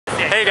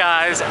Hey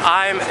guys,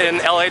 I'm in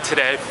LA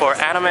today for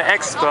Anime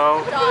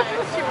Expo.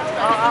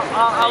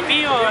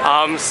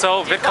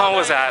 So VidCon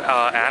was at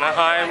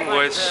Anaheim,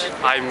 which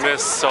I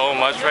miss so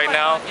much right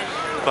now.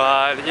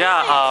 But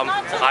yeah,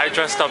 I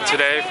dressed up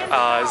today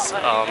as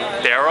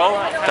Daryl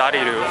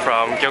Dariru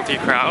from Guilty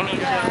Crown.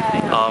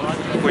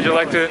 Would you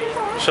like to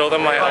show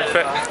them my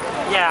outfit?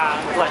 Yeah,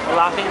 like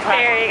laughing track.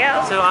 There you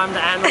go. So I'm the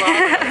analog.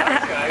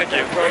 Thank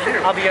you.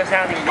 I'll be your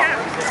sounding box.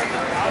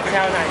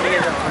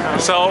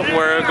 So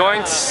we're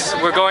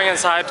going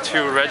inside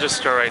to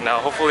register right now.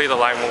 Hopefully the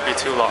line won't be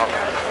too long.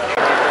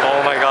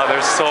 Oh my god,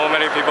 there's so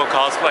many people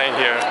cosplaying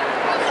here.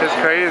 It's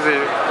crazy.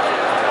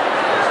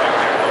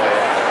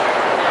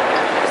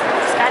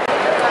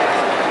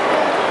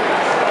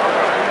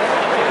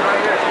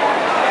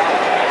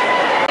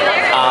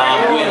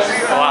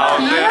 Wow,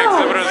 the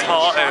exhibitors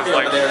hall is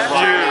like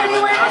huge.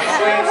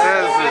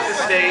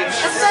 This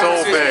is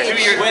so big.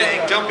 Do your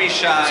thing, don't be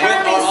shy.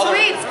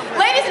 Sweets.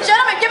 Ladies and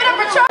gentlemen, give it up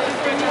for Charlie.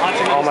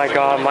 Oh my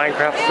god,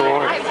 Minecraft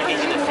sword.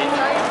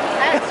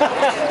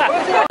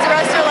 The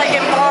rest are like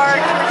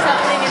embarked or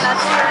something, and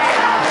that's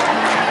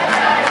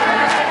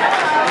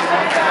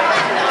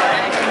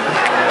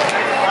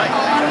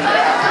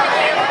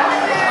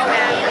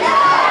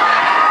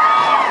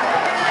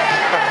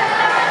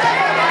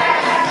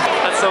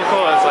That's so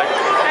cool. It's like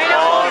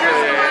all the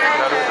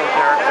Naruto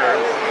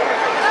characters.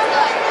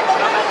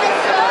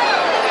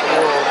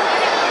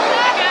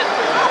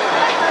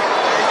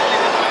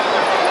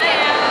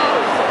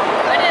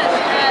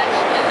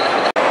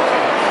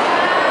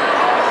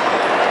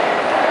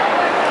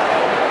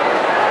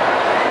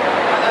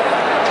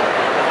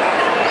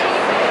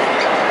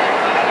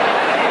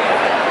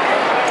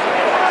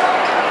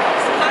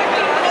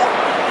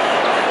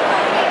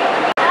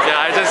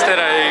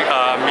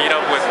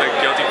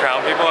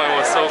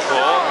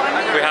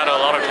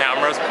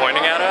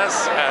 Pointing at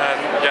us,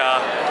 and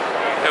yeah,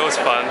 it was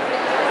fun.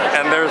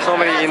 And there's so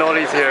many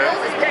Inoris here.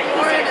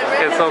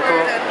 It's so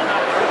cool.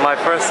 My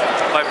first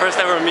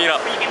ever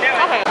meetup.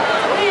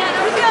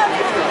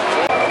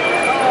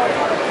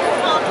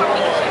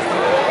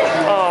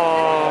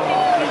 Oh.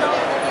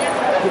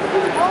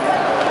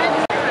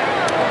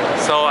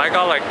 So I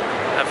got like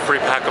a free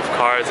pack of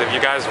cards if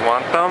you guys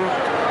want them.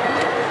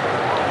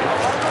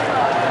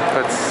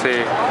 Let's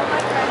see.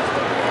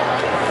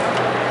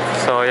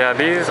 So yeah,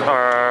 these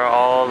are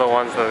all the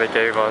ones that they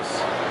gave us.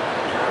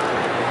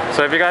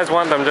 So if you guys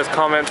want them, just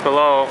comment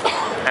below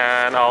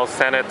and I'll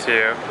send it to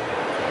you.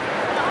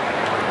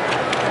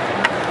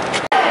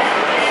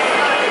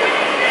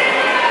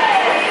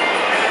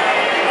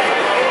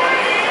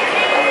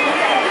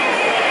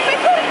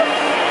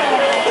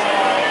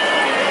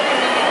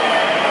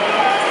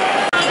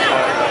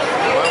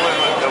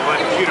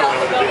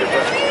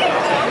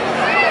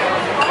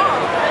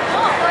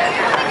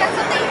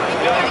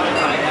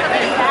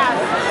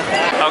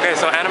 Okay,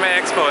 so Anime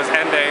Expo is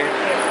ending.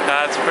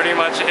 That's pretty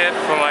much it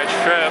for my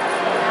trip.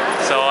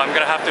 So I'm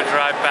gonna have to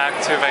drive back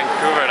to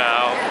Vancouver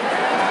now.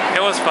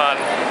 It was fun.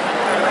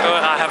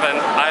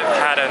 I've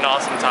had an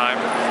awesome time.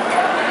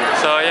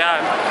 So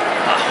yeah,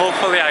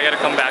 hopefully I get to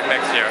come back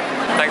next year.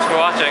 Thanks for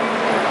watching.